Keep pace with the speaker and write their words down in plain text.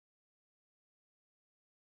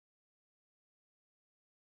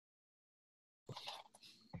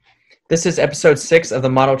This is episode 6 of the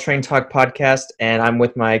Model Train Talk podcast, and I'm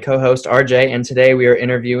with my co-host RJ, and today we are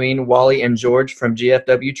interviewing Wally and George from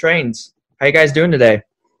GFW Trains. How you guys doing today?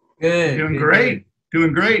 Good. Doing great.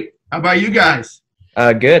 Doing great. How about you guys?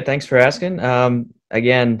 Good. Thanks for asking.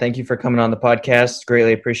 Again, thank you for coming on the podcast.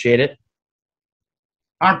 Greatly appreciate it.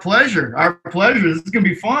 Our pleasure. Our pleasure. This is going to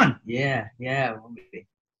be fun. Yeah. We'll be.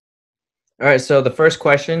 All right, so the first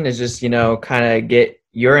question is just, kind of get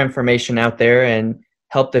your information out there and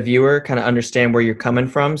help the viewer kind of understand where you're coming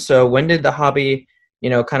from. So when did the hobby,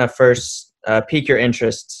 kind of first pique your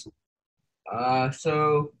interests?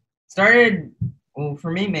 So started, well,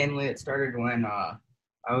 for me mainly it started when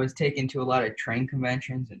I was taken to a lot of train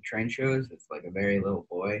conventions and train shows. It's like a very little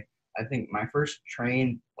boy. I think my first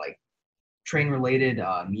train-related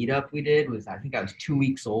meetup we did was, I think I was 2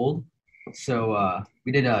 weeks old. So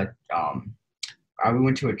we did we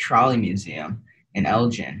went to a trolley museum in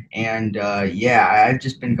Elgin, and I've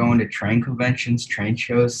just been going to train conventions, train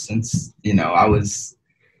shows since I was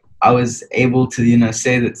able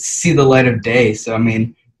to see the light of day. So I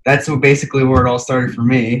mean, that's basically where it all started for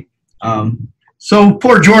me. So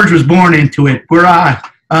poor George was born into it. We're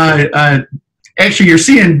actually, you're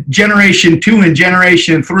seeing generation 2 and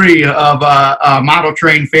generation 3 of a model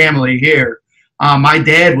train family here. My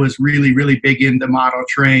dad was really, really big into model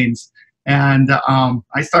trains. And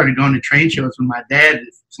I started going to train shows with my dad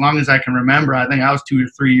as long as I can remember. I think I was 2 or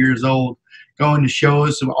 3 years old, going to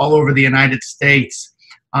shows all over the United States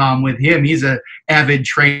with him. He's an avid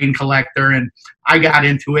train collector, and I got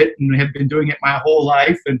into it and have been doing it my whole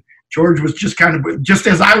life. And George was just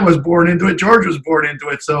as I was born into it, George was born into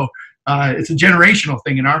it. So it's a generational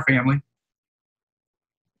thing in our family.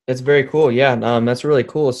 That's very cool. Yeah, that's really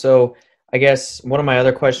cool. So I guess one of my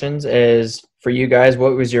other questions is, for you guys,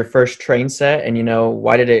 what was your first train set, and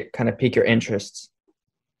why did it kind of pique your interests?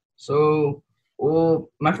 So,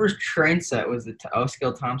 my first train set was the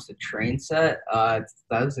L-scale Thompson train set. That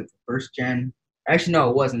was the first gen. Actually,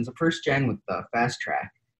 no, it wasn't. It was the first gen with the fast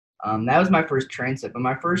track. That was my first train set. But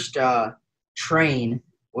my first train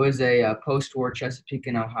was a post-war Chesapeake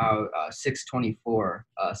and Ohio 624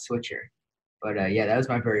 switcher. But that was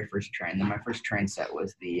my very first train. Then my first train set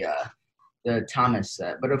was the Thomas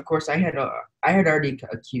set. But of course, I had already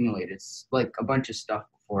accumulated like a bunch of stuff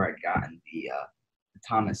before I'd gotten the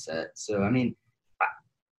Thomas set. So I mean,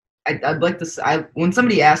 I'd like to. When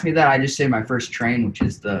somebody asks me that, I just say my first train, which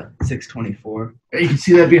is the 624. You can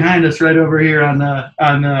see that behind us, right over here on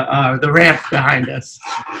the ramp behind us.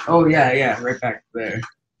 Oh yeah, right back there.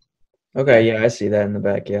 Okay, yeah, I see that in the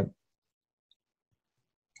back. Yeah.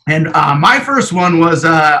 And my first one was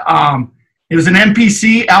it was an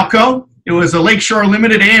MPC Alco. It was a Lakeshore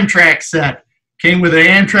Limited Amtrak set. Came with an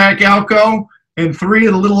Amtrak Alco and 3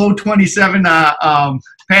 of the little 027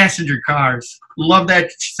 passenger cars. Love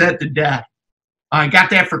that set to death. I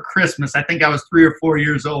got that for Christmas. I think I was 3 or 4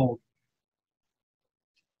 years old.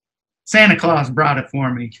 Santa Claus brought it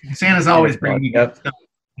for me. Santa's always bringing me good stuff.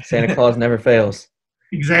 Santa Claus never fails.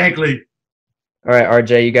 Exactly. All right,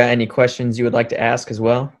 RJ, you got any questions you would like to ask as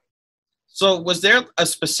well? So was there a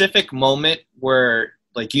specific moment where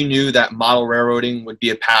you knew that model railroading would be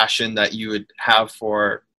a passion that you would have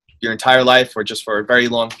for your entire life, or just for a very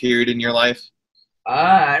long period in your life?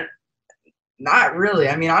 Not really.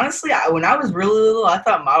 I mean, honestly, when I was really little, I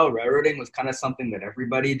thought model railroading was kind of something that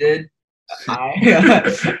everybody did.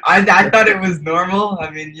 I thought it was normal. I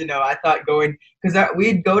mean, I thought because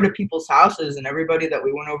we'd go to people's houses, and everybody that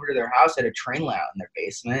we went over to their house had a train layout in their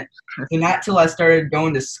basement. And not till I started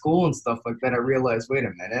going to school and stuff like that, I realized, wait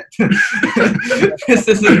a minute, this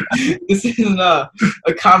isn't a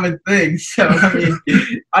common thing. So I mean,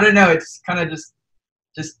 I don't know. It's kind of just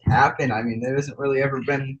happened. I mean, there hasn't really ever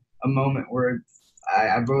been a moment where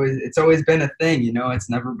it's always been a thing. It's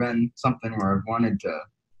never been something where I've wanted to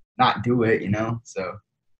not do it, So,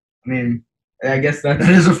 I mean, I guess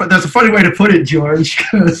that's a funny way to put it, George.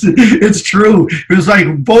 It's true. It was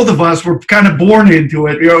like both of us were kind of born into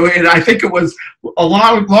it, and I think it was a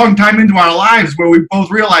long time into our lives where we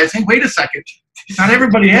both realized, hey, wait a second, not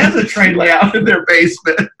everybody has a train layout in their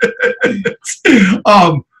basement.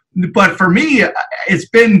 But for me, it's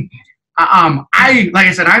been, like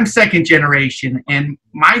I said, I'm second generation, and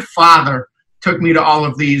my father took me to all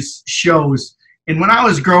of these shows. And when I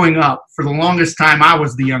was growing up, for the longest time, I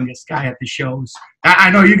was the youngest guy at the shows. I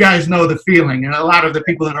know you guys know the feeling, and a lot of the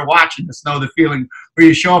people that are watching this know the feeling, where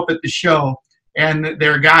you show up at the show, and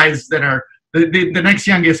there are guys that are, the next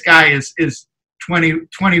youngest guy is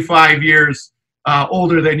 25 years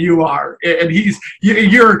older than you are. And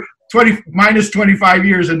you're 20 minus 25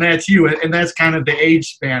 years, and that's you. And that's kind of the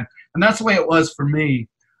age span. And that's the way it was for me.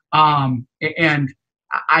 And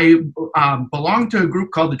I belong to a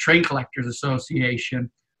group called the Train Collectors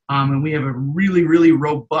Association, and we have a really, really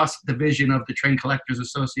robust division of the Train Collectors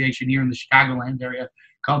Association here in the Chicagoland area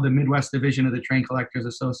called the Midwest Division of the Train Collectors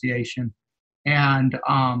Association. And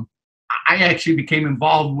I actually became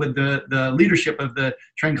involved with the leadership of the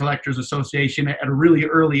Train Collectors Association at a really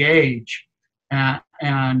early age, and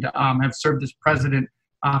have served as president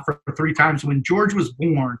for 3 times. When George was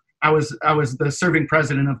born, I was the serving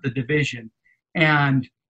president of the division. And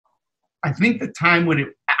I think the time when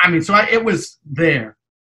it was there,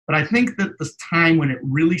 but I think that the time when it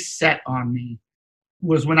really set on me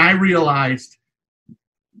was when I realized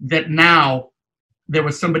that now there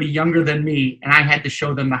was somebody younger than me, and I had to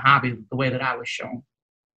show them the hobby the way that I was shown.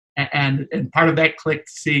 And part of that clicked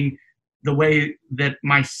seeing the way that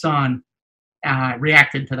my son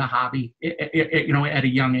reacted to the hobby, at a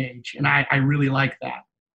young age. And I really like that.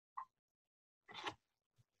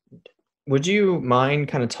 Would you mind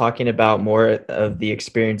kind of talking about more of the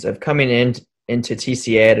experience of coming into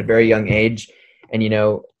TCA at a very young age, and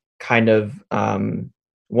kind of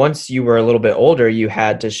once you were a little bit older, you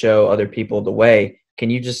had to show other people the way. Can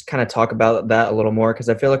you just kind of talk about that a little more? Because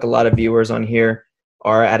I feel like a lot of viewers on here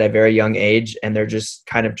are at a very young age, and they're just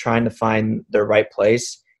kind of trying to find their right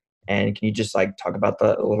place. And can you just talk about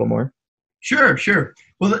that a little more? Sure.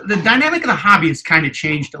 Well, the dynamic of the hobby has kind of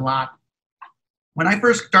changed a lot. When I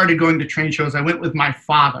first started going to train shows, I went with my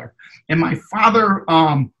father. And my father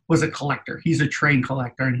was a collector. He's a train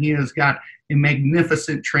collector, and he has got a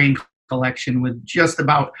magnificent train collection with just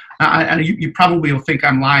about, you probably will think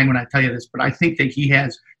I'm lying when I tell you this, but I think that he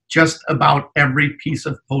has just about every piece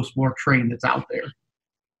of post-war train that's out there.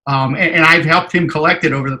 And I've helped him collect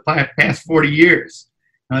it over the past 40 years.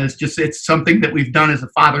 It's something that we've done as a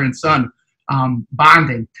father and son,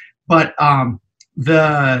 bonding. But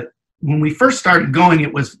when we first started going,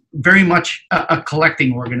 it was very much a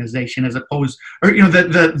collecting organization, as opposed,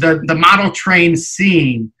 the model train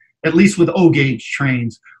scene, at least with O-gauge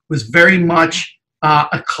trains, was very much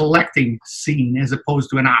a collecting scene as opposed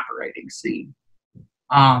to an operating scene.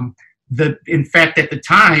 In fact, at the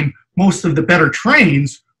time, most of the better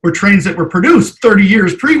trains were trains that were produced 30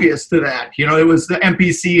 years previous to that. It was the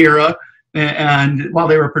MPC era, and while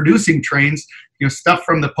they were producing trains, stuff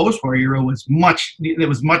from the post-war era was much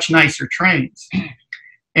nicer trains.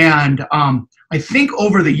 And I think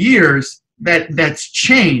over the years that's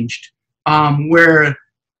changed, where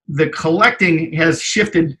the collecting has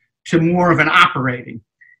shifted to more of an operating.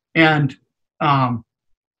 And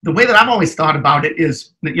the way that I've always thought about it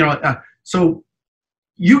is that, so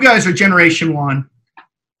you guys are generation 1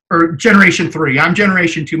 or generation 3. I'm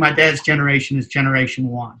generation 2. My dad's generation is generation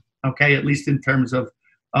 1. Okay, at least in terms of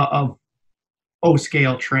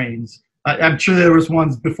O-scale trains. I'm sure there was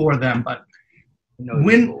ones before them, but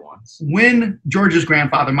when George's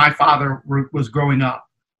grandfather, my father, was growing up,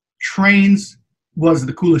 trains was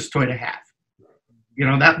the coolest toy to have.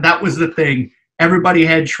 That was the thing. Everybody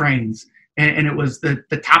had trains, and it was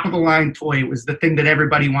the top of the line toy. It was the thing that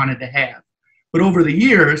everybody wanted to have. But over the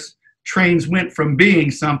years, trains went from being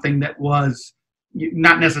something that was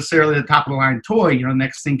not necessarily the top of the line toy.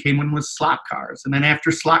 Next thing came in was slot cars, and then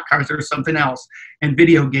after slot cars there was something else, and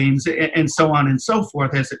video games, and so on and so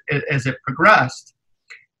forth as it progressed.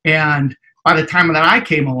 And by the time that I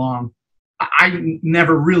came along, I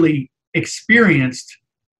never really experienced,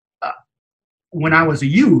 when I was a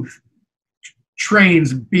youth,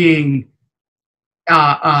 trains being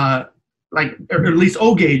or at least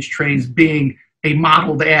O-gauge trains being a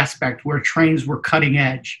modeled aspect where trains were cutting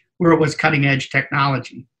edge, where it was cutting edge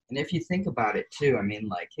technology. And if you think about it too,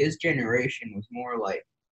 his generation was more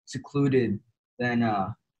secluded than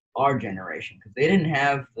our generation, because they didn't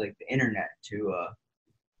have the internet to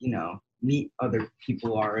meet other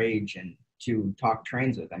people our age and to talk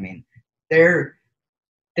trains with.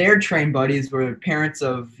 Their train buddies were parents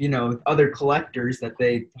of other collectors that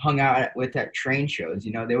they hung out with at train shows.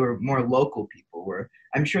 They were more local people. Where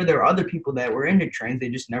I'm sure there were other people that were into trains, they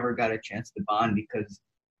just never got a chance to bond because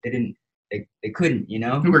they couldn't.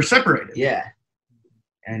 We were separated. Yeah.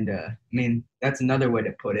 And that's another way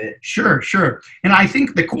to put it. Sure. And I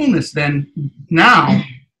think the coolness then now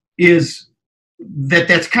is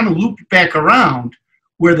that's kind of looped back around,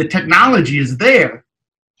 where the technology is there,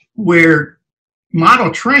 where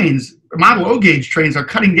model O-gauge trains are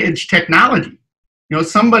cutting edge technology.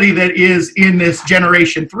 Somebody that is in this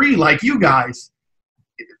generation 3, like you guys,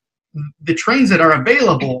 the trains that are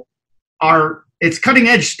available it's cutting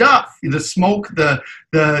edge stuff. The smoke,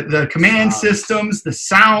 the command systems, the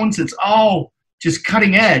sounds, it's all just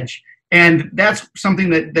cutting edge. And that's something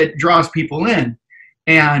that draws people in.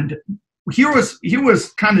 And here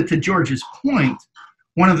was kind of to George's point,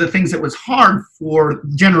 one of the things that was hard for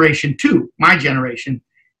Generation 2, my generation,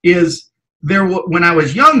 is when I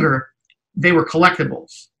was younger, they were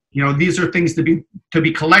collectibles. These are things to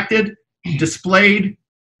be collected, displayed,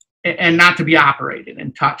 and not to be operated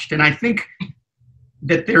and touched. And I think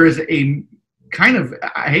that there is a kind of,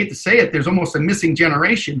 I hate to say it, there's almost a missing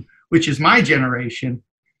generation, which is my generation.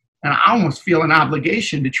 And I almost feel an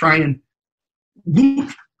obligation to try and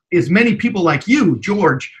loop as many people like you,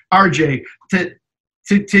 George, RJ, to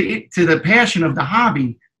the passion of the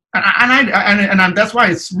hobby. And that's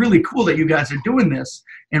why it's really cool that you guys are doing this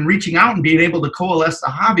and reaching out and being able to coalesce the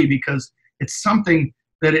hobby, because it's something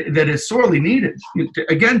that is sorely needed.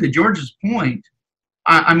 Again, to George's point,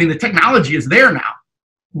 I mean, the technology is there now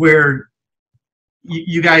where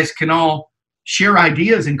you guys can all share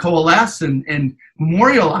ideas and coalesce and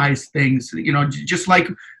memorialize things, just like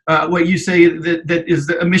what you say that is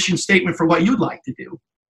a mission statement for what you'd like to do,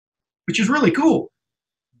 which is really cool.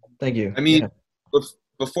 Thank you. I mean,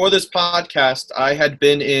 before this podcast, I had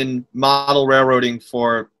been in model railroading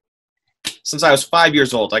since I was 5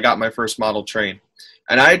 years old. I got my first model train.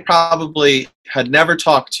 And I probably had never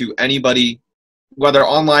talked to anybody, whether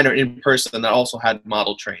online or in person, that also had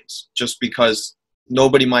model trains, just because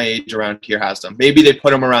nobody my age around here has them. Maybe they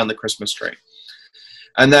put them around the Christmas tree.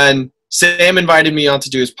 And then Sam invited me on to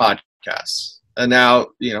do his podcast. And now,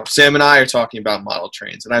 Sam and I are talking about model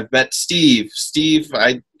trains. And I've met Steve. Steve,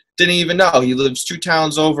 I didn't even know. He lives 2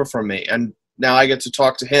 towns over from me. And now I get to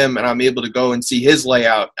talk to him, and I'm able to go and see his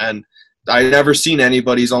layout. And I'd never seen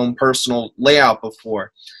anybody's own personal layout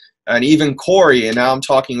before. And even Corey, and now I'm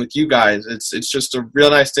talking with you guys. It's just a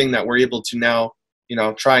real nice thing that we're able to now,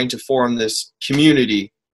 trying to form this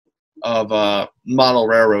community of model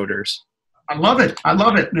railroaders. I love it.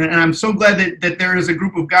 And I'm so glad that there is a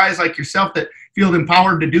group of guys like yourself that feel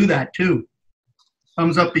empowered to do that too.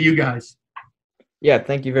 Thumbs up to you guys. Yeah,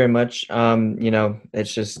 thank you very much.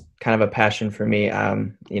 It's just kind of a passion for me.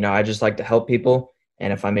 I just like to help people.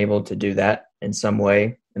 And if I'm able to do that in some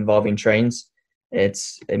way involving trains, it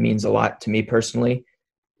means a lot to me personally.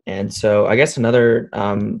 And so I guess another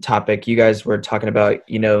topic, you guys were talking about,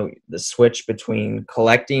 the switch between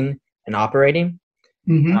collecting and operating.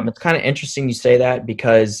 Mm-hmm. It's kind of interesting you say that,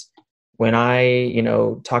 because when I,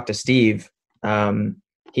 talk to Steve,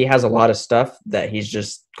 he has a lot of stuff that he's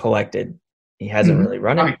just collected. He hasn't really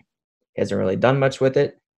run it. He hasn't really done much with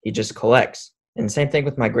it. He just collects. And same thing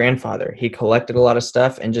with my grandfather. He collected a lot of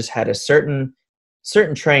stuff and just had a certain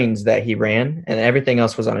trains that he ran, and everything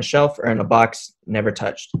else was on a shelf or in a box, never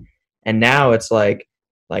touched. And now it's like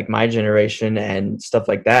my generation and stuff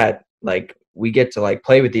like that, like we get to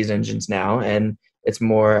play with these engines now, and it's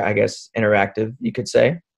more, I guess, interactive, you could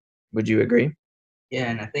say. Would you agree?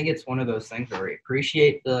 Yeah, and I think it's one of those things where we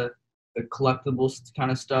appreciate the collectibles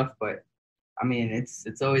kind of stuff, but I mean,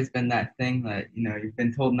 it's always been that thing that, you've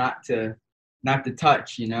been told not to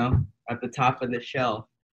touch, at the top of the shelf.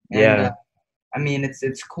 And, yeah. I mean,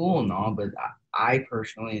 it's cool and all, but I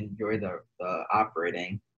personally enjoy the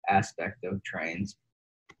operating aspect of trains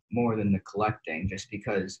more than the collecting, just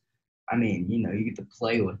because, I mean, you get to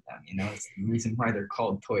play with them, it's the reason why they're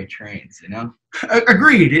called toy trains,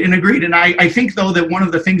 Agreed. And I think, though, that one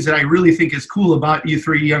of the things that I really think is cool about you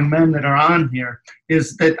 3 young men that are on here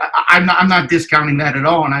is that I'm not discounting that at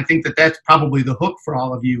all. And I think that that's probably the hook for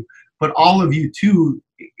all of you. But all of you, too,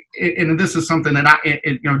 and this is something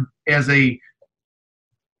that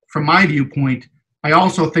from my viewpoint, I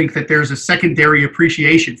also think that there's a secondary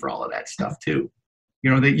appreciation for all of that stuff, too.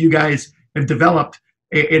 That you guys have developed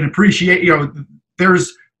and appreciate,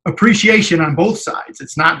 there's appreciation on both sides.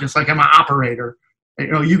 It's not just like I'm an operator.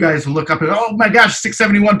 You guys will look up and, oh my gosh,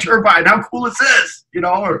 671 turbine, how cool is this?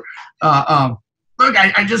 Or look,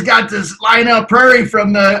 I just got this Lionel Prairie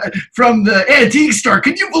from the antique store.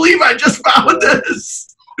 Can you believe I just found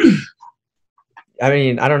this? I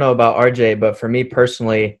mean, I don't know about RJ, but for me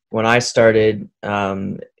personally, when I started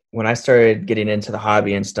getting into the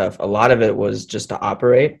hobby and stuff, a lot of it was just to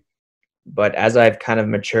operate. But as I've kind of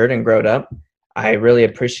matured and grown up, I really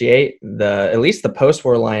appreciate at least the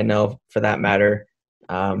post-war Lionel, for that matter.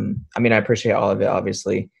 I mean, I appreciate all of it,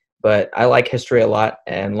 obviously, but I like history a lot,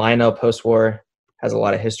 and Lionel post-war has a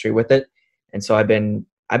lot of history with it. And so I've been,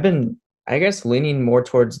 I guess, leaning more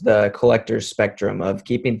towards the collector's spectrum of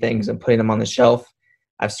keeping things and putting them on the shelf.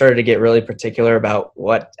 I've started to get really particular about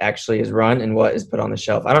what actually is run and what is put on the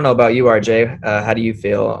shelf. I don't know about you, RJ. How do you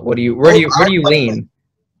feel? Where do you lean?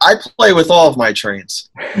 I play with all of my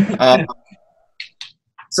trains.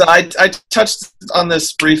 So I touched on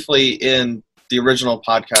this briefly in the original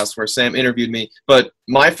podcast where Sam interviewed me, but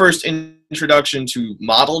my first introduction to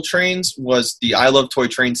model trains was the I Love Toy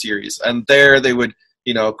Train series. And there they would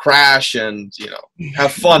crash and,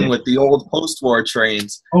 have fun with the old post-war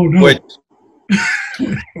trains. Oh, no. Which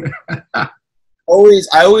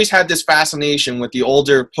I always had this fascination with the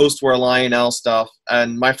older post-war Lionel stuff.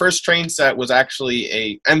 And my first train set was actually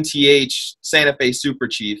a MTH Santa Fe Super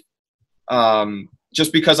Chief,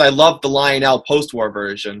 just because I loved the Lionel post-war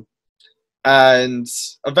version. And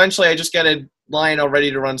eventually I just get a Lionel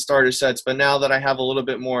ready to run starter sets. But now that I have a little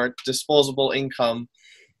bit more disposable income,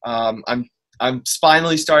 I'm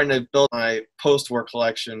finally starting to build my post-war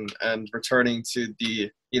collection and returning to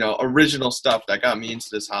the original stuff that got me into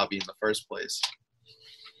this hobby in the first place.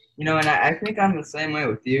 And I think I'm the same way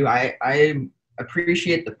with you. I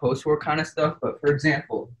appreciate the post-war kind of stuff, but for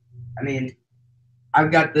example,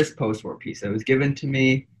 I've got this post-war piece that was given to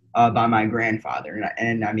me by my grandfather,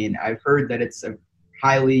 and I've heard that it's a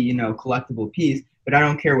highly collectible piece, but I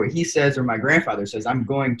don't care what he says or my grandfather says. I'm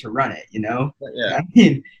going to run it. Yeah.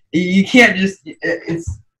 You can't just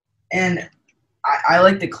and I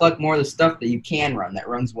like to collect more of the stuff that you can run that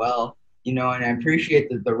runs well. And I appreciate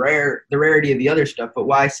the rarity of the other stuff, but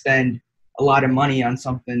why spend a lot of money on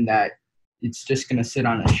something that it's just going to sit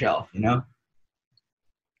on a shelf, I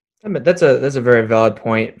mean, that's a very valid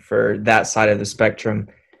point for that side of the spectrum.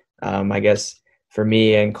 I guess for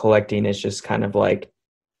me and collecting, it's just kind of like,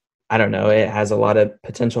 I don't know, it has a lot of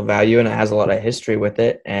potential value and it has a lot of history with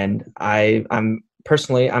it. And I'm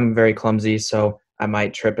very clumsy, so I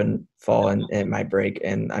might trip and fall and it might break,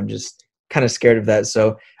 and I'm just kind of scared of that.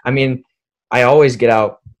 So, I always get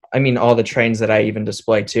out, all the trains that I even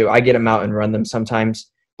display too, I get them out and run them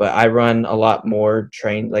sometimes, but I run a lot more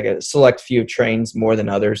trains, like a select few trains more than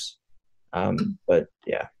others. But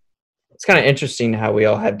yeah, it's kind of interesting how we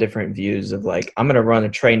all have different views of like, I'm going to run a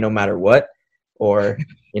train no matter what, or,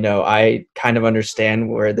 I kind of understand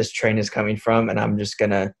where this train is coming from and I'm just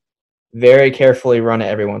going to very carefully run it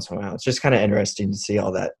every once in a while. It's just kind of interesting to see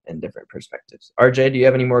all that in different perspectives. RJ, do you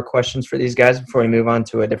have any more questions for these guys before we move on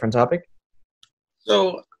to a different topic?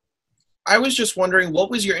 So I was just wondering,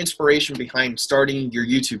 what was your inspiration behind starting your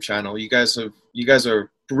YouTube channel? You guys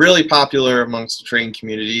are really popular amongst the train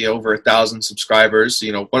community, over 1,000 subscribers,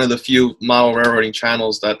 one of the few model railroading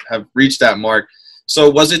channels that have reached that mark. So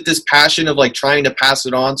was it this passion of like trying to pass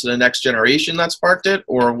it on to the next generation that sparked it,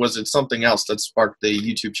 or was it something else that sparked the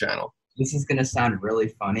YouTube channel? This is going to sound really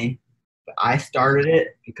funny, but I started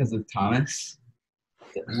it because of Thomas,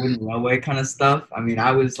 the wooden railway kind of stuff. I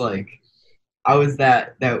was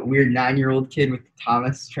that weird 9-year-old kid with the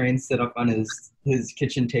Thomas train set up on his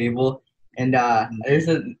kitchen table, and there's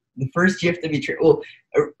the first GFW train. Well,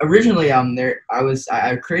 originally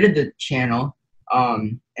I created the channel,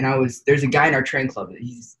 and there's a guy in our train club.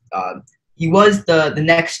 He was the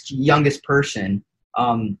next youngest person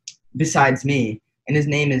besides me, and his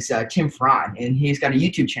name is Tim Fron, and he's got a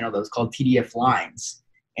YouTube channel that was called TDF Lines,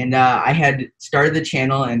 and I had started the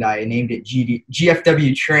channel and I named it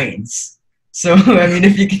GFW Trains. So,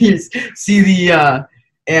 if you can just see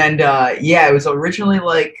it was originally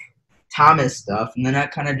like Thomas stuff, and then I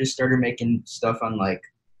kind of just started making stuff on like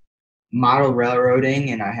model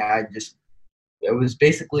railroading, and it was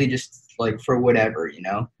basically just like for whatever,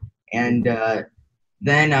 and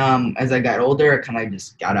then as I got older, I kind of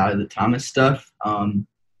just got out of the Thomas stuff, and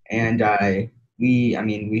I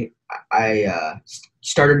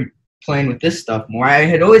started playing with this stuff more. I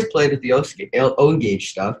had always played with the O gauge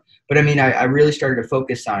stuff, but I really started to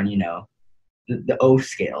focus on, the O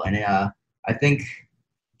scale. And I think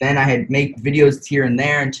then I had make videos here and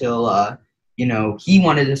there until, he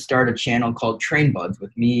wanted to start a channel called Train Buds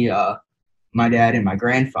with me, my dad and my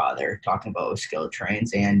grandfather talking about O scale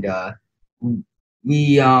trains. And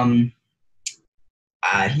he'll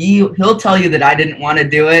tell you that I didn't want to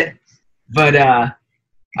do it, but I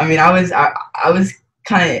was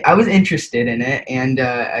interested in it, and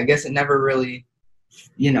I guess it never really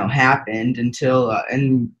happened until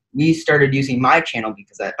and we started using my channel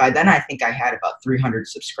because by then I think I had about 300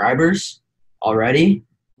 subscribers already,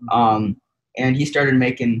 and he started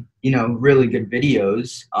making really good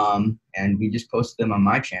videos, and we just posted them on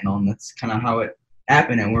my channel, and that's kind of how it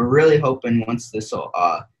happened. And we're really hoping once this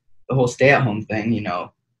the whole stay-at-home thing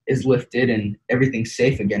is lifted and everything's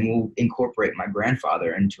safe again, we'll incorporate my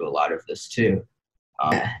grandfather into a lot of this too.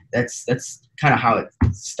 That's kind of how it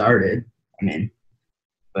started.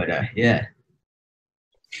 Yeah.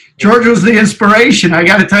 George was the inspiration. I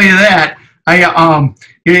got to tell you that.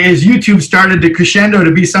 As YouTube started to crescendo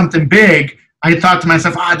to be something big, I thought to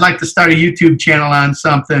myself, I'd like to start a YouTube channel on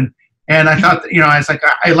something. And I thought, I was like,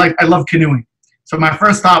 I love canoeing. So my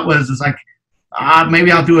first thought was like,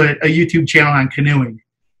 maybe I'll do a YouTube channel on canoeing.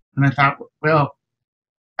 And I thought, well,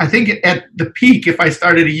 I think at the peak, if I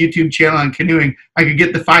started a YouTube channel on canoeing, I could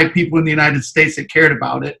get the 5 people in the United States that cared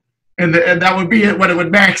about it. And that would be it, what it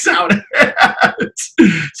would max out.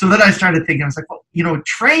 So then I started thinking, I was like, well,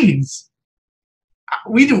 trains.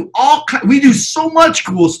 We do so much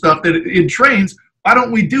cool stuff that in trains. Why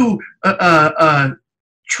don't we do a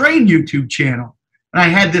train YouTube channel? And I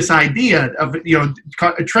had this idea of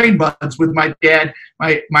train buds with my dad,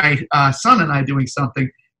 my son, and I doing something.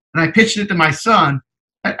 And I pitched it to my son.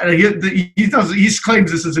 He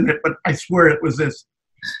claims this isn't it, but I swear it was this.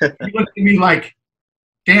 He looked at me like,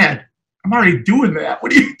 Dad, I'm already doing that.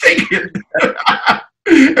 What are you thinking?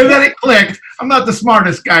 And then it clicked. I'm not the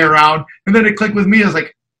smartest guy around. And then it clicked with me. I was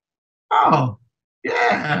like, oh,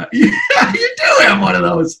 yeah, you do have one of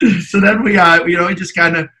those. So then we just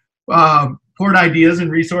kind of poured ideas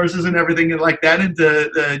and resources and everything like that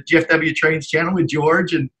into the GFW Trains channel with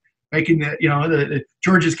George, and making the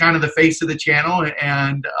George is kind of the face of the channel,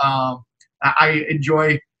 and I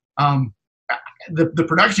enjoy the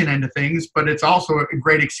production end of things, but it's also a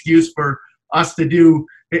great excuse for us to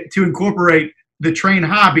incorporate the train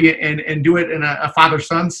hobby and do it in a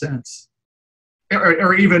father-son sense,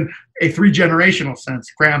 or even a 3-generational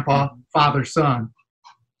sense: grandpa, father, son.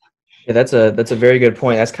 Yeah, that's a very good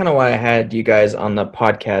point. That's kind of why I had you guys on the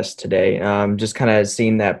podcast today. Just kind of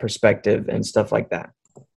seeing that perspective and stuff like that.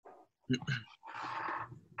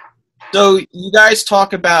 So you guys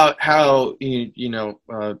talk about how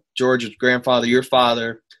George's grandfather, your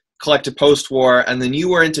father, collected post-war, and then you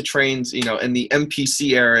were into trains, in the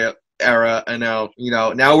MPC era, and now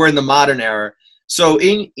we're in the modern era. So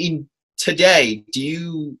in today,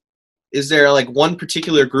 is there like one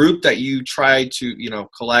particular group that you try to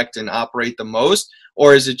collect and operate the most,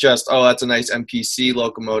 or is it just, oh, that's a nice MPC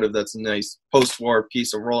locomotive, that's a nice post-war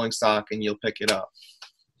piece of rolling stock, and you'll pick it up?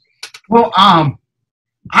 Well,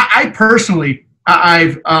 I personally,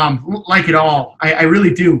 I've like it all. I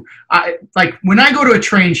really do. Like when I go to a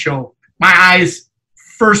train show, my eyes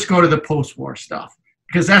first go to the post-war stuff,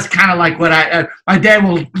 because that's kind of like what my dad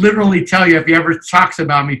will literally tell you if he ever talks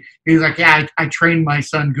about me. He's like, yeah, I trained my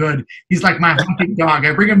son good. He's like my hunting dog.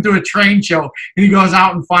 I bring him to a train show, and he goes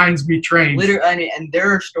out and finds me trains. Literally, and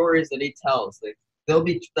there are stories that he tells. Like there'll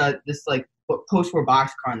be this like post-war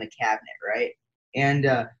boxcar in the cabinet, right? And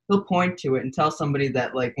he'll point to it and tell somebody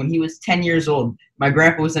that, like, when he was 10 years old, my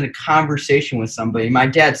grandpa was in a conversation with somebody. My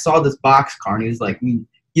dad saw this boxcar, and he was like,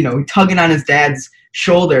 tugging on his dad's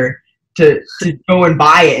shoulder to go and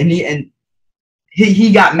buy it. And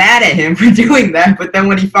he got mad at him for doing that. But then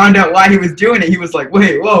when he found out why he was doing it, he was like,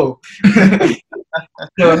 wait, whoa.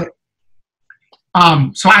 So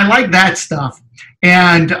I like that stuff.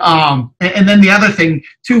 And then the other thing,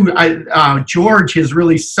 too, George has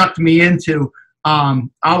really sucked me into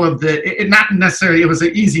all of not necessarily, it was an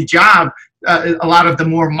easy job, a lot of the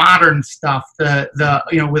more modern stuff,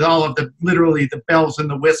 with all of literally the bells and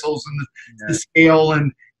the whistles and the scale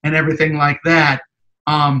and everything like that.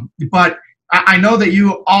 But I know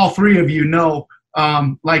that all 3 of you know,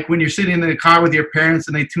 like when you're sitting in the car with your parents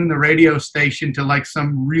and they tune the radio station to like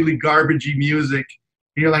some really garbagey music,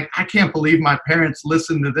 and you're like, I can't believe my parents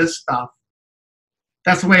listen to this stuff.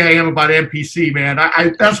 That's the way I am about MPC, man.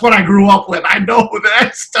 That's what I grew up with. I know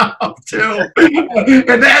that stuff too.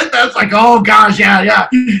 And that's like, oh gosh, yeah.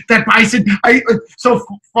 That bison. So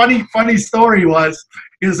funny story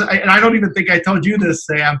is, and I don't even think I told you this,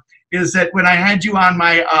 Sam, is that when I had you on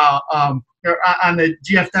my on the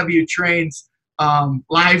GFW Trains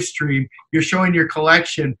live stream, you're showing your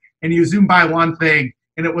collection, and you zoom by one thing,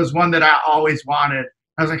 and it was one that I always wanted.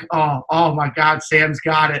 I was like, oh my God, Sam's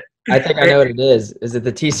got it. I think I know what it is. Is it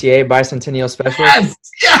the TCA Bicentennial Special? Yes!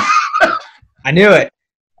 Yeah! I knew it.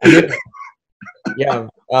 Yeah.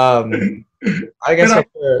 I guess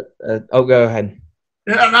go ahead.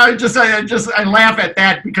 Yeah, and I laugh at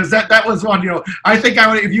that, because that was one, I think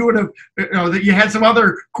if you would have, that you had some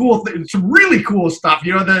other some really cool stuff,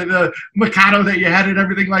 the Mikado that you had and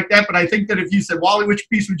everything like that. But I think that if you said, Wally, which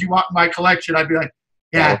piece would you want in my collection? I'd be like,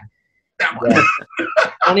 yeah. That one.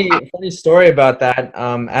 Yeah. Funny story about that.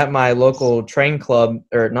 At my local train club,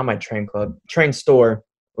 or not my train club, train store,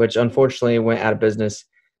 which unfortunately went out of business.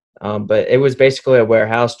 But it was basically a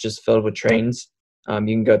warehouse just filled with trains. You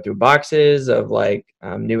can go through boxes of like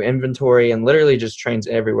new inventory and literally just trains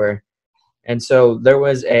everywhere. And so there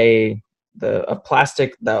was a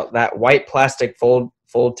plastic, that white plastic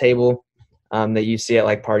fold table that you see at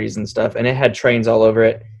like parties and stuff, and it had trains all over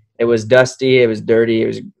it. It was dusty, it was dirty,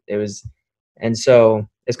 it was, and so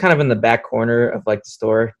it's kind of in the back corner of like the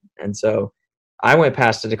store. And so I went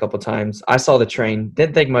past it a couple times. I saw the train,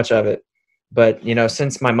 didn't think much of it. But,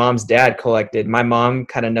 since my mom's dad collected, my mom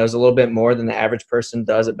kind of knows a little bit more than the average person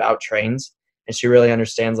does about trains. And she really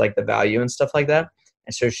understands like the value and stuff like that.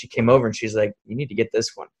 And so she came over and she's like, you need to get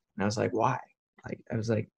this one. And I was like, why? Like, I was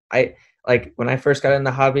like, when I first got in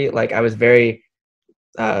the hobby, like I was very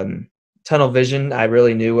tunnel vision. I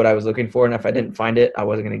really knew what I was looking for. And if I didn't find it, I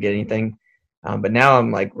wasn't going to get anything. But now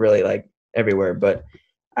I'm like really like everywhere. But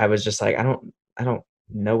I was just like, I don't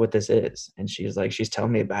know what this is. And she's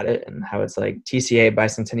telling me about it and how it's like TCA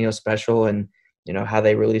bicentennial special and how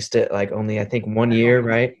they released it like only I think 1 year,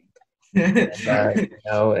 right? And,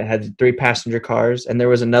 it had 3 passenger cars, and there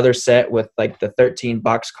was another set with like the 13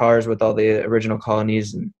 box cars with all the original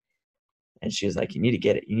colonies, and she was like, you need to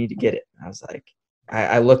get it, and I was like,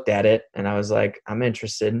 I looked at it and I was like, I'm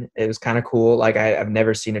interested. It was kind of cool. Like I've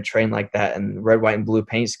never seen a train like that in red, white, and blue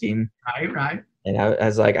paint scheme. Right. And I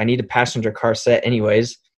was like, I need a passenger car set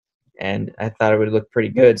anyways. And I thought it would look pretty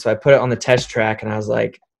good. So I put it on the test track and I was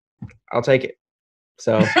like, I'll take it.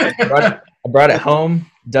 So I brought it home,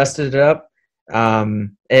 dusted it up.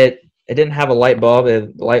 It didn't have a light bulb.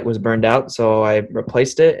 The light was burned out. So I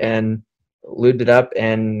replaced it and lubed it up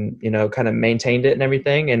and, kind of maintained it and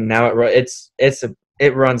everything. And now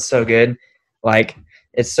it runs so good. Like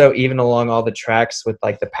it's so even along all the tracks with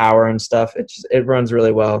like the power and stuff. It runs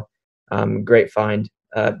really well. Great find.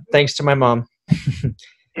 Thanks to my mom.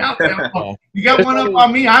 Yeah, you got one up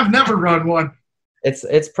on me. I've never run one.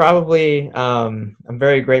 It's probably I'm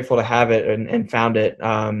very grateful to have it and found it.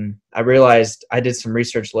 I realized I did some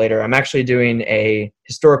research later. I'm actually doing a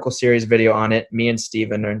historical series video on it. Me and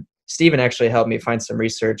Steven, and Steven actually helped me find some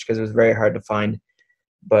research because it was very hard to find.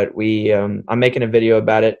 But I'm making a video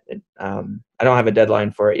about it. I don't have a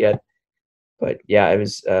deadline for it yet. But yeah, it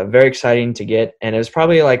was very exciting to get. And it was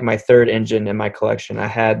probably like my 3rd engine in my collection. I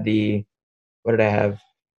had what did I have?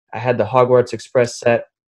 I had the Hogwarts Express set.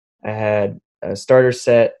 I had a starter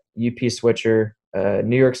set, UP switcher,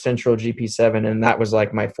 New York Central GP7, and that was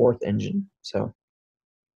like my 4th engine. So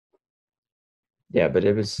yeah, but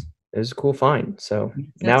it was a cool find. So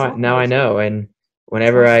now I know. And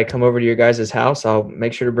whenever I come over to your guys' house, I'll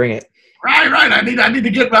make sure to bring it. Right. I need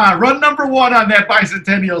to get run number 1 on that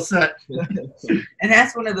bicentennial set. And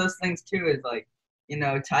that's one of those things too. Is like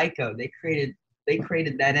Tyco. They created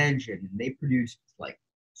that engine and they produced like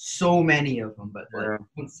so many of them, but like you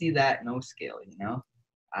don't see that no scale.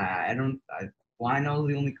 Lionel's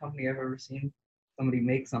the only company I've ever seen somebody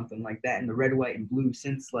make something like that in the red, white, and blue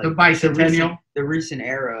since like the bicentennial, the recent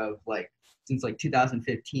era of like since like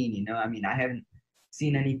 2015. I mean, I haven't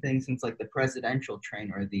seen anything since like the presidential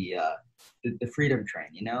train or the freedom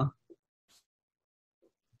train.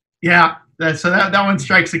 Yeah, so that one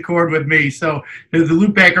strikes a chord with me. So to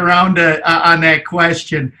loop back around on that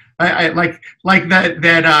question, I like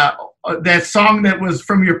that song that was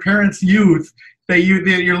from your parents' youth that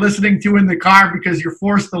you're listening to in the car because you're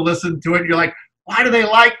forced to listen to it. You're like, why do they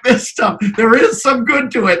like this stuff? There is some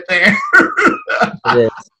good to it there. It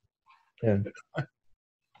is. Yeah.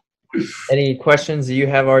 Any questions that you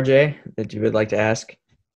have, RJ, that you would like to ask?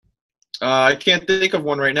 I can't think of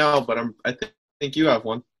one right now, but I think you have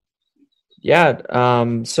one. Yeah.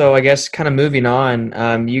 So I guess kind of moving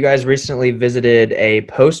on, you guys recently visited a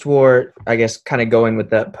post-war, I guess kind of going with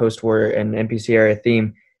that post-war and NPC area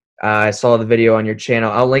theme. I saw the video on your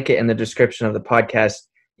channel. I'll link it in the description of the podcast.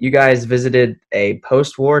 You guys visited a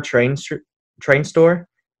post-war train store?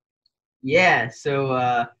 Yeah.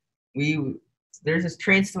 So there's this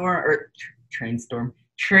train store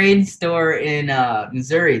in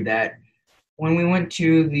Missouri that when we went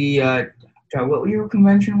to the what year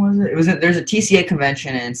convention was it? There's a TCA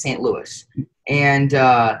convention in St. Louis, and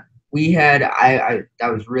we had I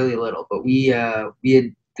was really little, but we had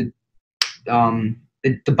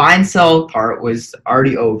the buy and sell part was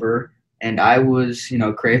already over, and I was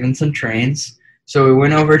craving some trains, so we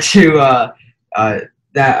went over to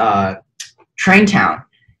that Train Town.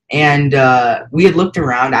 And we had looked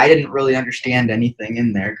around. I didn't really understand anything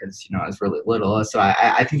in there because, I was really little. So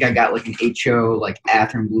I think I got like an HO, like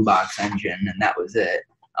Athearn Blue Box engine, and that was it.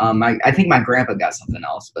 I think my grandpa got something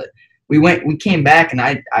else. But we came back, and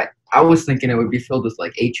I was thinking it would be filled with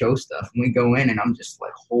like HO stuff. And we go in, and I'm just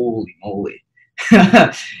like, holy moly.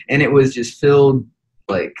 And it was just filled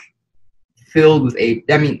with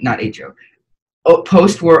not HO.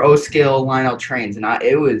 Post-war O-scale Lionel trains. And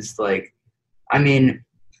it was like,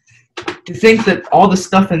 to think that all the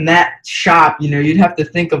stuff in that shop, you'd have to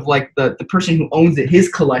think of like the person who owns it, his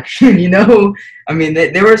collection,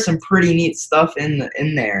 there was some pretty neat stuff in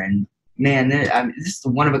there, and man, it's just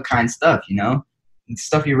one of a kind stuff, it's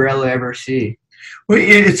stuff you rarely ever see. Well,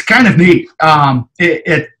 it's kind of neat.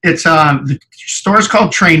 The store is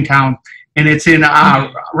called Train Town, and it's in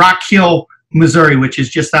Rock Hill, Missouri, which is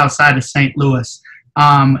just outside of St. Louis.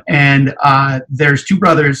 And there's two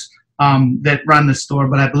brothers that run the store,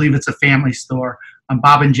 but I believe it's a family store.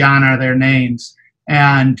 Bob and John are their names,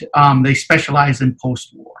 and they specialize in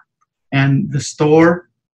post-war. And the store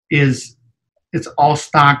it's all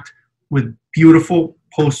stocked with beautiful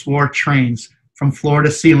post-war trains from floor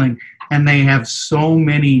to ceiling, and they have so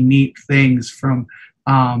many neat things from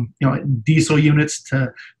diesel units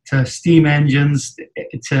to steam engines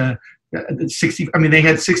to 60. I mean, they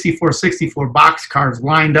had 64 box cars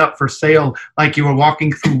lined up for sale, like you were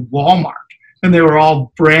walking through Walmart, and they were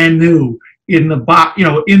all brand new in the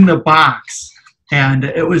box, and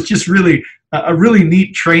it was just really a really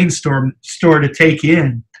neat train store to take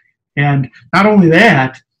in. And not only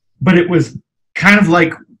that, but it was kind of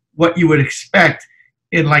like what you would expect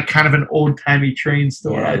in like kind of an old-timey train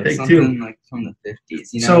store, Yeah, I think, something too. like from the 50s,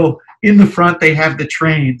 you know? So in the front, they have the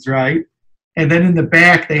trains, right? And then in the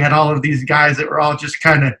back, they had all of these guys that were all just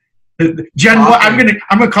kind of Gen 1. I'm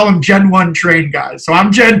gonna call them Gen 1 train guys. So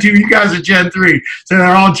I'm Gen 2, you guys are Gen 3. So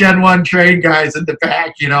they're all Gen 1 train guys in the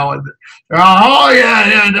back, and they're all,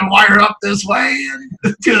 and wire up this way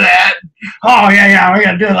and do that. Oh, yeah, we're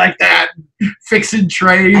gonna do it like that. Fixing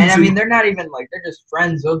trains. And I mean, they're not even they're just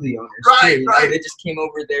friends of the owners. Right, too, right. They just came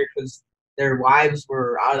over there because their wives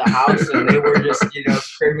were out of the house and they were just,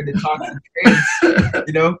 craving to talk to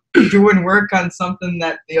trains, doing work on something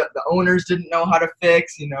that the owners didn't know how to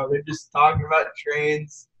fix. They're just talking about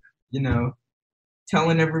trains,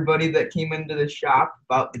 telling everybody that came into the shop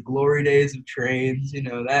about the glory days of trains,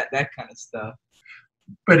 that kind of stuff.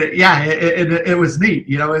 But it was neat.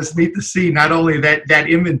 It's neat to see not only that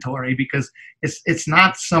inventory, because it's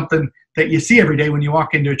not something that you see every day when you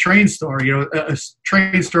walk into a train store. A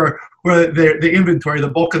train store where the inventory, the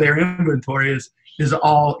bulk of their inventory is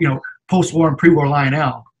all post-war and pre-war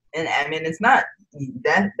Lionel. And I mean, it's not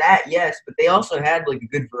that yes, but they also had a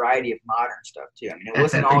good variety of modern stuff too. I mean, it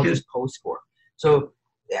wasn't all just post-war. So,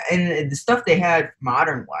 and the stuff they had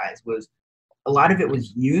modern-wise was a lot of it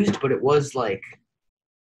was used, but it was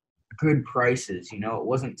good prices, it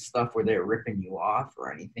wasn't stuff where they're ripping you off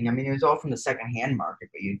or anything. I mean, it was all from the secondhand market,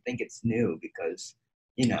 but you'd think it's new because,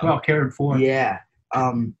 well cared for. Yeah.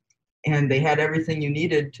 And they had everything you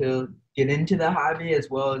needed to get into the hobby, as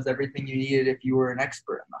well as everything you needed if you were an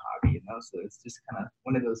expert in the hobby, so it's just kind of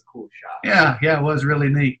one of those cool shops. Yeah, it was really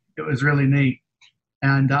neat.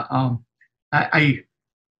 And I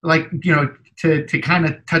like, to kind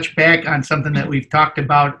of touch back on something that we've talked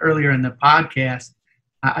about earlier in the podcast.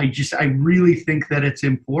 I really think that it's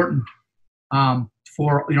important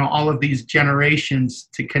for all of these generations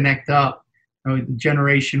to connect up.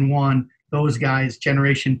 Generation 1, those guys;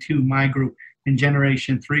 Generation 2, my group; and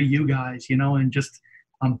Generation 3, you guys. And just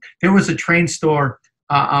there was a train store.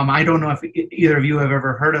 I don't know if either of you have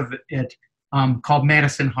ever heard of it. Called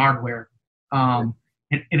Madison Hardware, and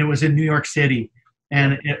it was in New York City,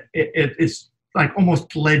 and it's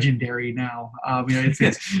almost legendary now.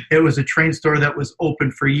 It was a train store that was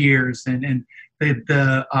open for years, and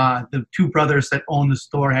the two brothers that owned the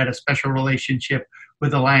store had a special relationship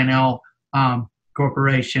with the Lionel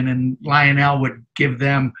Corporation, and Lionel would give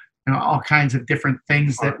them all kinds of different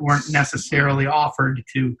things that weren't necessarily offered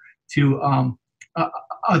to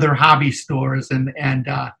other hobby stores, and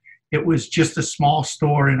it was just a small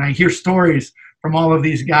store. And I hear stories from all of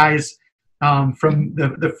these guys. From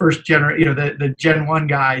the first generation, the Gen 1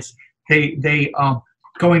 guys, they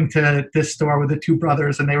going to this store with the two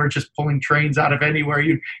brothers, and they were just pulling trains out of anywhere.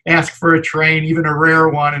 You'd ask for a train, even a rare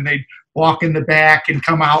one, and they'd walk in the back and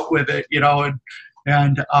come out with it,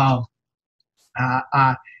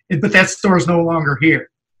 but that store is no longer here.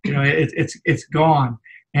 It's gone.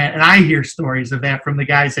 And I hear stories of that from the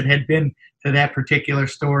guys that had been to that particular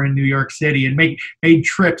store in New York City and made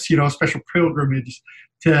trips, special pilgrimage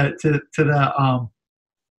to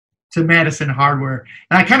Madison Hardware.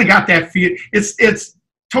 And I kind of got that feel. It's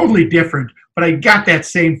totally different, but I got that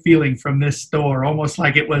same feeling from this store, almost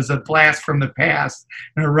like it was a blast from the past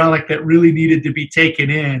and a relic that really needed to be taken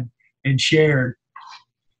in and shared.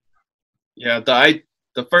 Yeah, the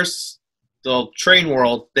Train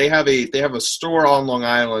World, they have a store on Long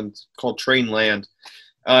Island called Train Land.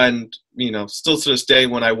 And, still to this day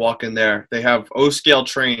when I walk in there, they have O-scale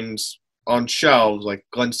trains on shelves, like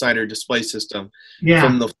Glenn Snyder display system,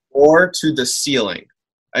 from the floor to the ceiling.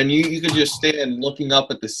 And you could just stand looking up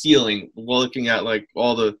at the ceiling, looking at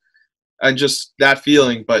and just that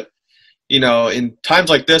feeling. But, in times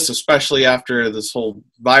like this, especially after this whole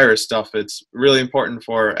virus stuff, it's really important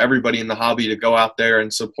for everybody in the hobby to go out there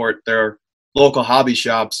and support their local hobby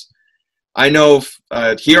shops. I know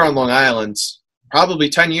here on Long Island, probably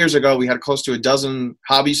 10 years ago, we had close to a dozen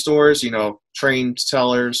hobby stores, train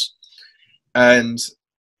sellers. And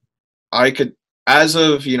I could, as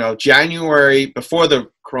of, January, before the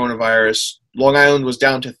coronavirus, Long Island was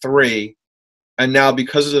down to 3. And now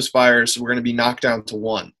because of this virus, we're going to be knocked down to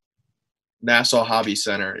 1. Nassau Hobby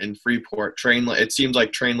Center in Freeport. It seems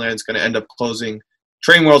like Trainland's going to end up closing.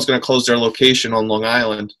 Train World's going to close their location on Long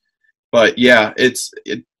Island. But yeah,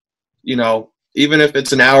 even if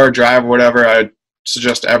it's an hour drive or whatever, I'd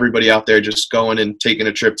suggest everybody out there just going and taking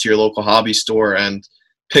a trip to your local hobby store and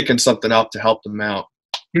picking something up to help them out.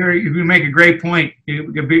 You make a great point.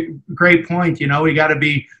 Great point. We got to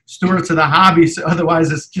be stewards of the hobby, so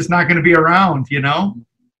otherwise it's just not going to be around.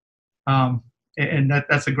 And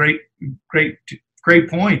that's a great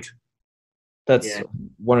point. That's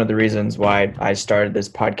one of the reasons why I started this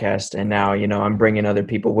podcast, and now I'm bringing other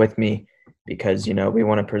people with me because we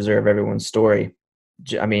want to preserve everyone's story.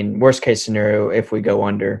 I mean, worst case scenario, if we go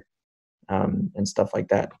under, and stuff like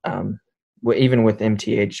that. Even with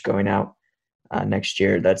MTH going out next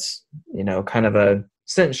year, that's kind of a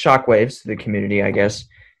sent shockwaves to the community, I guess.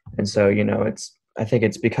 And so I think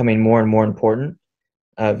it's becoming more and more important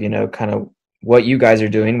of kind of what you guys are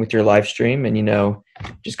doing with your live stream, and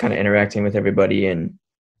just kind of interacting with everybody and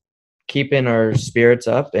keeping our spirits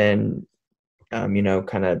up and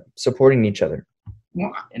kind of supporting each other.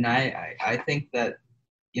 And I think that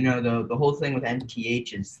the whole thing with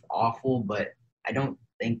MTH is awful, but I don't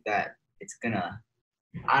think that it's gonna,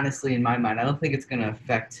 honestly, in my mind, I don't think it's gonna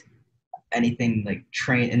affect anything like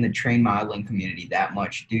in the train modeling community that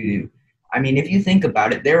much. If you think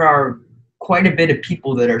about it, there are quite a bit of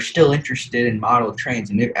people that are still interested in model trains,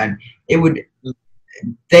 and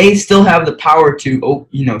they still have the power to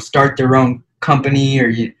start their own company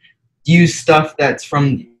or use stuff that's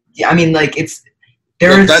from. It's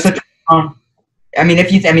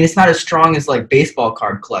not as strong as like baseball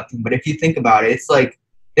card collecting, but if you think about it, it's like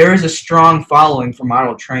there is a strong following for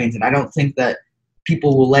model trains, and I don't think that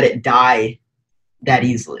people will let it die that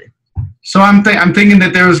easily. So I'm thinking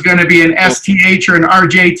that there was going to be an STH or an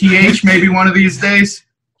RJTH maybe one of these days.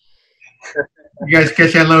 You guys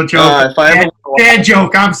catch that little joke? Dad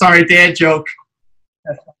joke. I'm sorry, dad joke.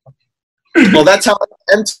 Well, that's how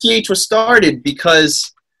MTH was started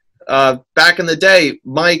because back in the day,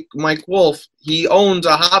 Mike Wolf, he owned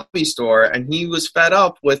a hobby store, and he was fed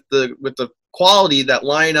up with the quality that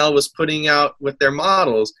Lionel was putting out with their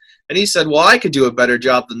models. And he said, well, I could do a better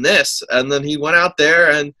job than this. And then he went out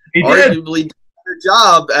there and arguably did a better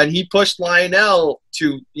job, and he pushed Lionel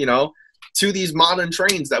to these modern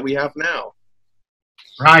trains that we have now.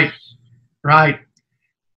 Right.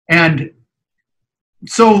 And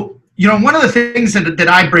so, one of the things that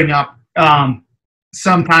I bring up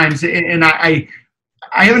sometimes, and I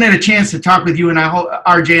haven't had a chance to talk with you, and I hope,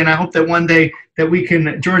 RJ, and I hope that one day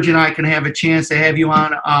that George and I can have a chance to have you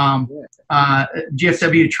on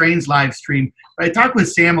GFW Trains live stream. But I talked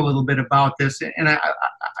with Sam a little bit about this, and I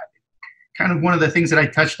kind of one of the things that I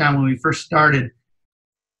touched on when we first started.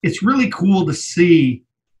 It's really cool to see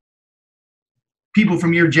people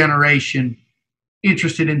from your generation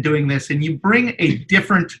interested in doing this, and you bring a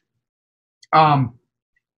different.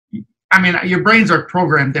 Your brains are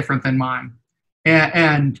programmed different than mine,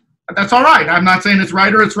 and that's all right. I'm not saying it's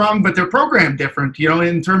right or it's wrong, but they're programmed different,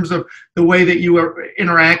 in terms of the way that you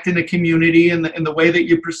interact in the community and the way that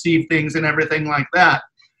you perceive things and everything like that.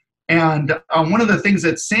 And one of the things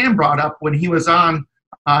that Sam brought up when he was on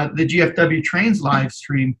the GFW Trains live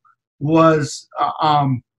stream was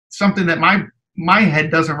something that my head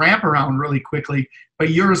doesn't wrap around really quickly,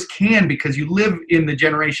 but yours can, because you live in the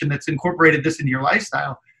generation that's incorporated this into your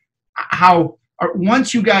lifestyle. How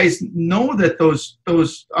once you guys know that those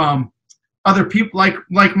other people,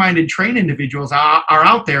 like-minded train individuals are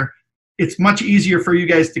out there, it's much easier for you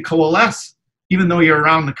guys to coalesce, even though you're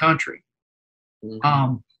around the country.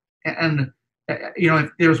 Mm-hmm. If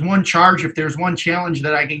there's one challenge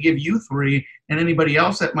that I can give you three and anybody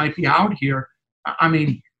else that might be out here,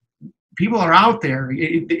 people are out there,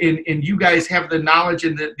 and you guys have the knowledge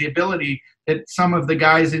and the ability that some of the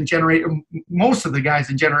guys most of the guys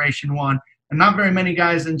in Generation 1, and not very many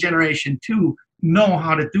guys in Generation 2 know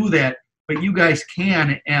how to do that, but you guys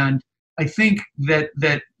can. And I think that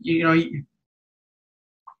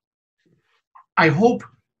I hope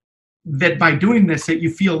that by doing this, that you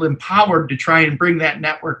feel empowered to try and bring that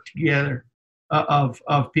network together of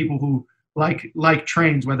people who like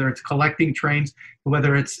trains, whether it's collecting trains,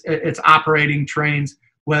 whether it's operating trains,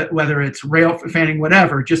 whether it's rail fanning,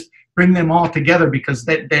 whatever. Just bring them all together, because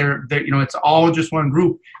they're it's all just one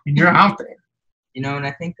group, and you're out there. And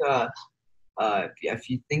I think if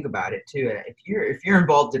you think about it too, if you're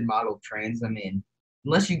involved in model trains, I mean,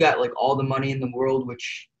 unless you got like all the money in the world,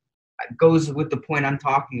 which goes with the point I'm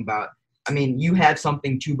talking about. I mean, you have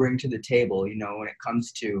something to bring to the table, you know, when it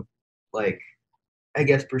comes to like, I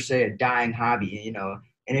guess per se, a dying hobby, you know.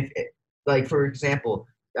 And if it, like for example,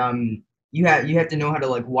 you have to know how to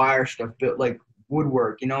like wire stuff, but like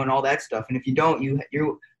woodwork, you know, and all that stuff. And if you don't,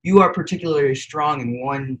 you are particularly strong in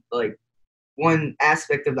one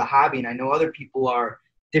aspect of the hobby, and I know other people are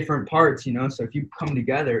different parts, you know. So if you come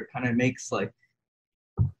together, it kind of makes like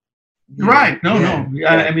right. No.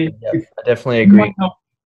 I mean, I definitely agree.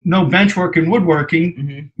 No bench work and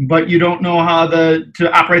woodworking, but you don't know how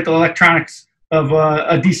to operate the electronics of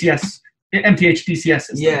a DCS, MTH DCS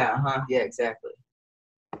system. Yeah, yeah, exactly.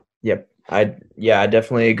 Yep. I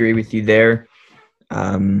definitely agree with you there.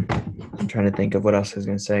 I'm trying to think of what else I was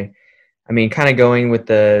going to say. I mean, kind of going with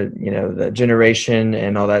the generation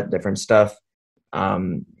and all that different stuff.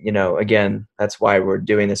 Again, that's why we're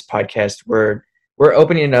doing this podcast. We're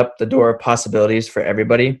opening up the door of possibilities for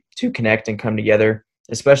everybody to connect and come together,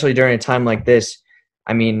 especially during a time like this.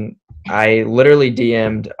 I mean, I literally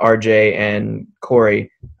DM'd RJ and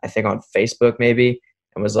Corey, I think on Facebook maybe,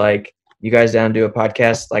 and was like, you guys down to do a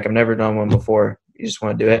podcast? Like, I've never done one before. You just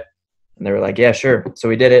want to do it? And they were like, yeah, sure. So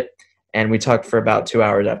we did it. And we talked for about 2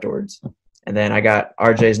 hours afterwards. And then I got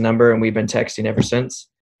RJ's number, and we've been texting ever since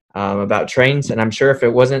about trains. And I'm sure if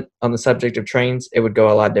it wasn't on the subject of trains, it would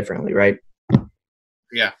go a lot differently, right?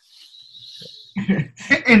 Yeah.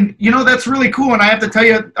 And, you know, that's really cool. And I have to tell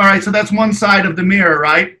you, all right, so that's one side of the mirror,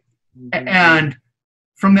 right? And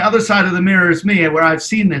from the other side of the mirror is me, where I've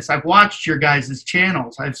seen this. I've watched your guys'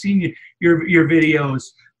 channels. I've seen your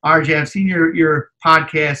videos, RJ. I've seen your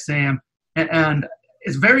podcast, Sam. And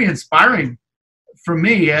it's very inspiring for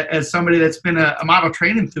me as somebody that's been a model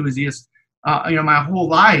train enthusiast, my whole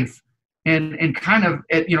life, and kind of,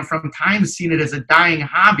 from times seen it as a dying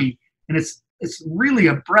hobby. And it's really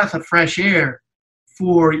a breath of fresh air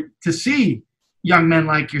to see young men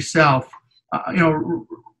like yourself,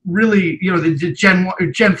 really,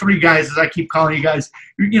 the Gen 3 guys, as I keep calling you guys,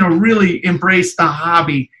 really embrace the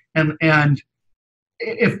hobby. And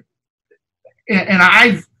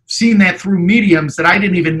I've seen that through mediums that I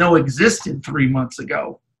didn't even know existed 3 months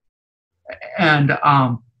ago. And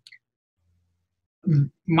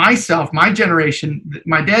myself, my generation,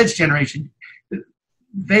 my dad's generation,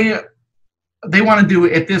 they want to do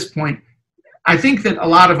it at this point. I think that a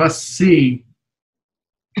lot of us see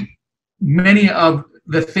many of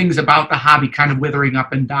the things about the hobby kind of withering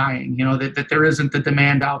up and dying, that there isn't the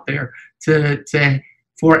demand out there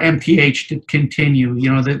for MTH to continue.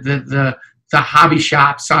 The hobby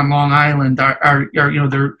shops on Long Island are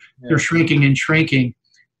they're shrinking and shrinking.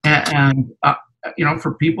 And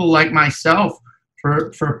for people like myself,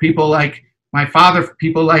 for people like my father, for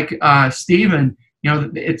people like Stephen,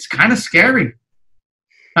 it's kind of scary.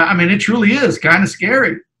 I mean, it truly is kind of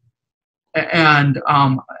scary. And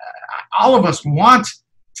all of us want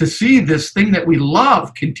to see this thing that we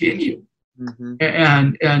love continue. Mm-hmm.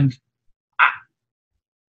 And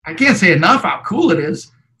I can't say enough how cool it is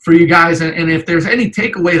for you guys. And if there's any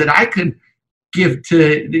takeaway that I could give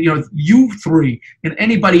to you three and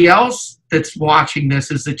anybody else that's watching this,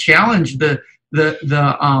 is to challenge to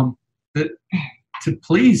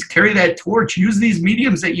please carry that torch. Use these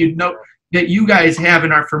mediums that that you guys have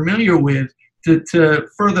and are familiar with to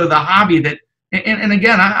further the hobby. That and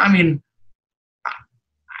again, I mean,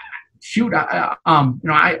 shoot, I don't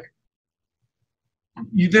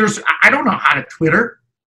know how to Twitter.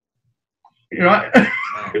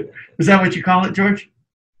 Is that what you call it, George?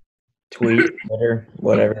 Tweet, Twitter,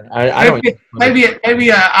 whatever.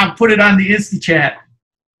 Maybe I'll put it on the Insta chat.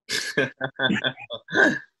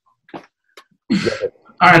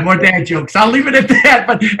 All right, more dad jokes. I'll leave it at that.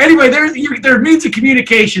 But anyway, there are means of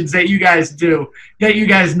communications that you guys do, that you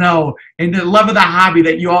guys know, and the love of the hobby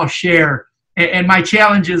that you all share. And my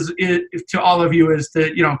challenge is to all of you is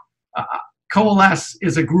to coalesce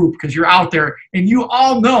as a group, because you're out there and you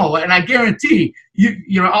all know, and I guarantee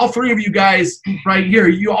all three of you guys right here,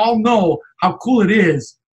 you all know how cool it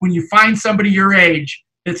is when you find somebody your age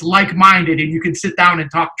that's like-minded and you can sit down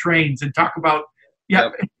and talk trains and talk about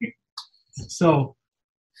So.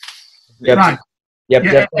 Yep. Right. Yep.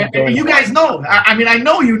 Yeah, and you guys know. I mean, I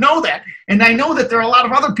know you know that, and I know that there are a lot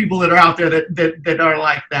of other people that are out there that are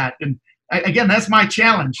like that. And again, that's my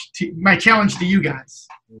challenge. My challenge to you guys.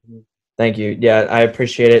 Thank you. Yeah, I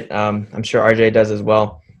appreciate it. I'm sure RJ does as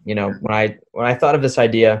well. When I thought of this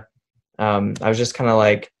idea, I was just kind of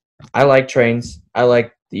like, I like trains. I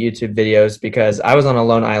like the YouTube videos because I was on a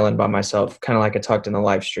lone island by myself, kind of like I talked in the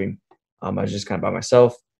live stream. I was just kind of by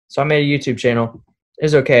myself. So I made a YouTube channel.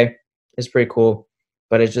 It's okay. It's pretty cool.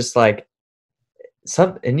 But it's just like,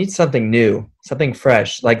 it needs something new, something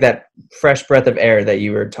fresh, like that fresh breath of air that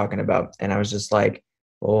you were talking about. And I was just like,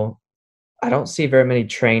 well, I don't see very many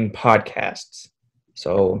train podcasts.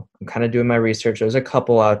 So I'm kind of doing my research. There's a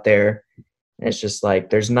couple out there. And it's just like,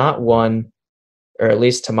 there's not one, or at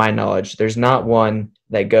least to my knowledge, there's not one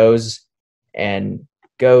that goes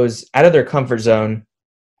out of their comfort zone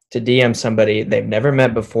to DM somebody they've never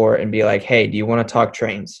met before and be like, hey, do you want to talk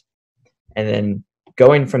trains? And then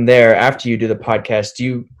going from there, after you do the podcast,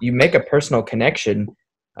 you make a personal connection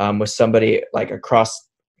with somebody like across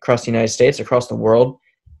the United States, across the world.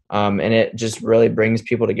 And it just really brings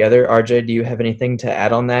people together. RJ, do you have anything to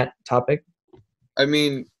add on that topic? I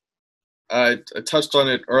mean, I touched on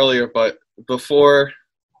it earlier, but before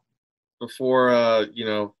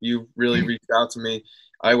you really reached out to me,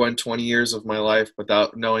 I went 20 years of my life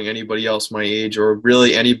without knowing anybody else my age, or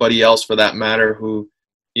really anybody else for that matter, who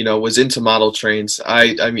was into model trains. I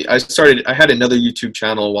had another YouTube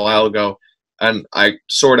channel a while ago, and I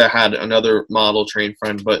sort of had another model train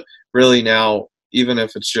friend, but really now, even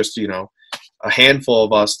if it's just a handful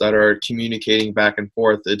of us that are communicating back and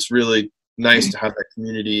forth, it's really nice to have that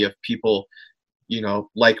community of people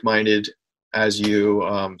like-minded as you,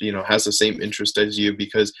 has the same interest as you,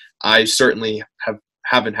 because I certainly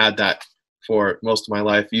haven't had that for most of my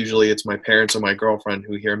life. Usually it's my parents or my girlfriend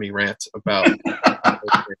who hear me rant about.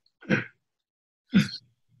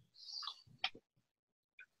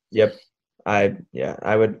 Yep. I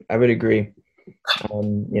would agree.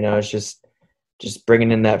 It's just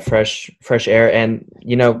bringing in that fresh air. And,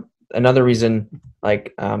 another reason,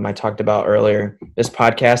 like I talked about earlier, this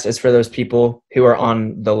podcast is for those people who are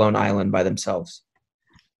on the lone island by themselves.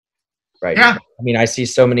 Right. Yeah. I mean, I see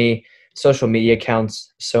so many social media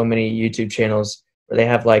accounts, so many YouTube channels where they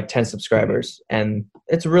have like 10 subscribers, and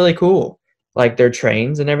it's really cool. Like their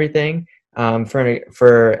trains and everything.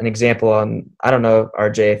 For an example, I don't know,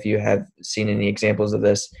 RJ, if you have seen any examples of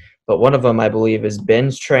this, but one of them I believe is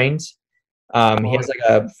Ben's Trains. He has like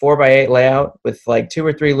a 4x8 layout with like 2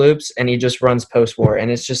 or 3 loops, and he just runs post-war.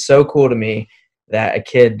 And it's just so cool to me that a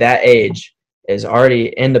kid that age is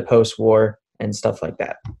already into post-war and stuff like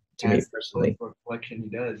that. To me personally, reflection he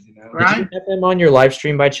does, Right? Did you have him on your live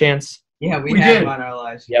stream by chance? Yeah, we did. had him on our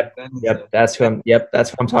live stream. Yep. That's who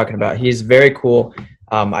I'm talking about. He's very cool.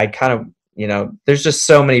 I kind of, there's just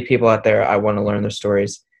so many people out there I want to learn their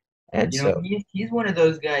stories. And he's one of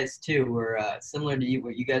those guys too, where similar to you,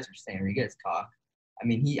 what you guys are saying, where you guys talk. I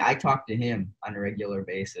mean, I talk to him on a regular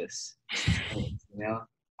basis.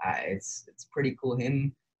 It's pretty cool.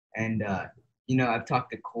 Him and I've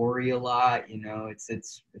talked to Corey a lot.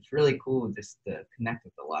 It's really cool just to connect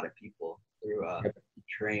with a lot of people through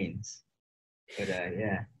trains. But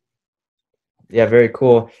yeah, very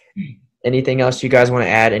cool. Anything else you guys want to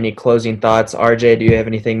add? Any closing thoughts? RJ, do you have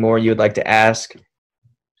anything more you would like to ask?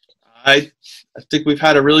 I think we've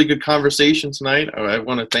had a really good conversation tonight. I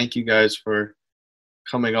want to thank you guys for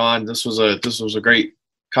coming on. This was a great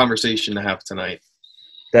conversation to have tonight.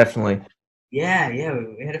 Definitely. Yeah,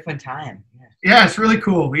 we had a fun time. Yeah, it's really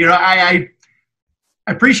cool. I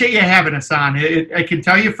appreciate you having us on. I can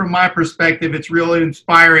tell you from my perspective, it's really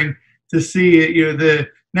inspiring to see the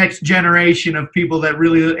next generation of people that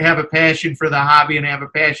really have a passion for the hobby and have a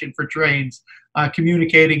passion for trains,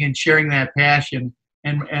 communicating and sharing that passion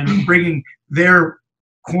and bringing their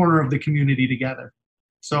corner of the community together.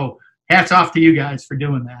 So hats off to you guys for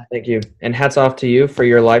doing that. Thank you. And hats off to you for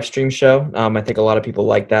your live stream show. I think a lot of people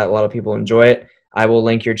like that. A lot of people enjoy it. I will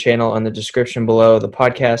link your channel on the description below the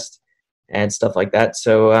podcast and stuff like that.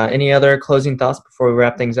 So any other closing thoughts before we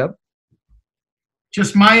wrap things up?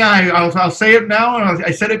 Just I'll say it now. I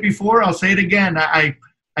said it before. I'll say it again. I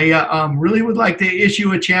really would like to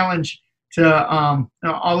issue a challenge to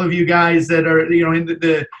all of you guys that are in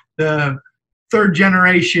the third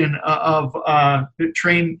generation of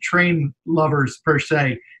train lovers per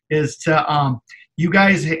se, is to you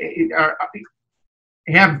guys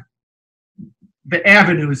have the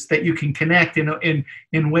avenues that you can connect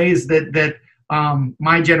in ways that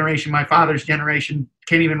my generation, my father's generation,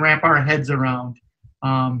 can't even wrap our heads around.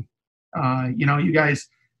 You guys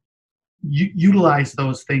utilize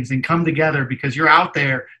those things and come together because you're out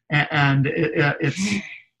there, and it's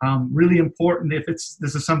really important if this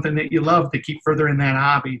is something that you love to keep further in that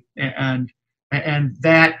hobby, and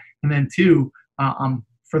then too,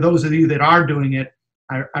 for those of you that are doing it,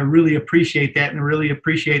 I really appreciate that, and I really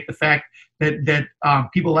appreciate the fact that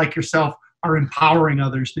people like yourself are empowering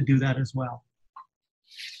others to do that as well.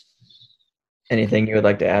 Anything you would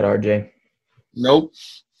like to add, RJ? Nope.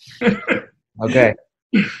 Okay.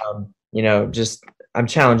 Just I'm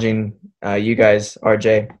challenging you guys,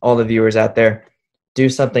 RJ, all the viewers out there. Do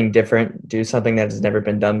something different. Do something that has never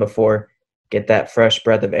been done before. Get that fresh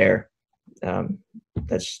breath of air. Um,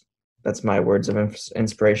 that's my words of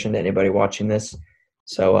inspiration to anybody watching this.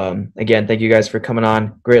 So again, thank you guys for coming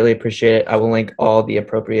on. Greatly appreciate it. I will link all the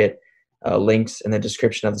appropriate links in the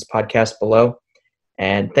description of this podcast below.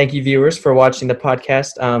 And thank you, viewers, for watching the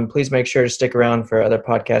podcast. Please make sure to stick around for other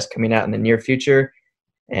podcasts coming out in the near future.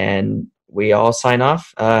 And we all sign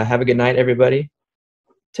off. Have a good night, everybody.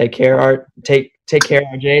 Take care, take care,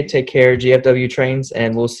 RJ. Take care, GFW Trains,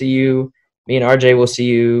 and we'll see you. Me and RJ will see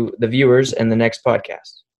you, the viewers, in the next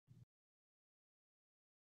podcast.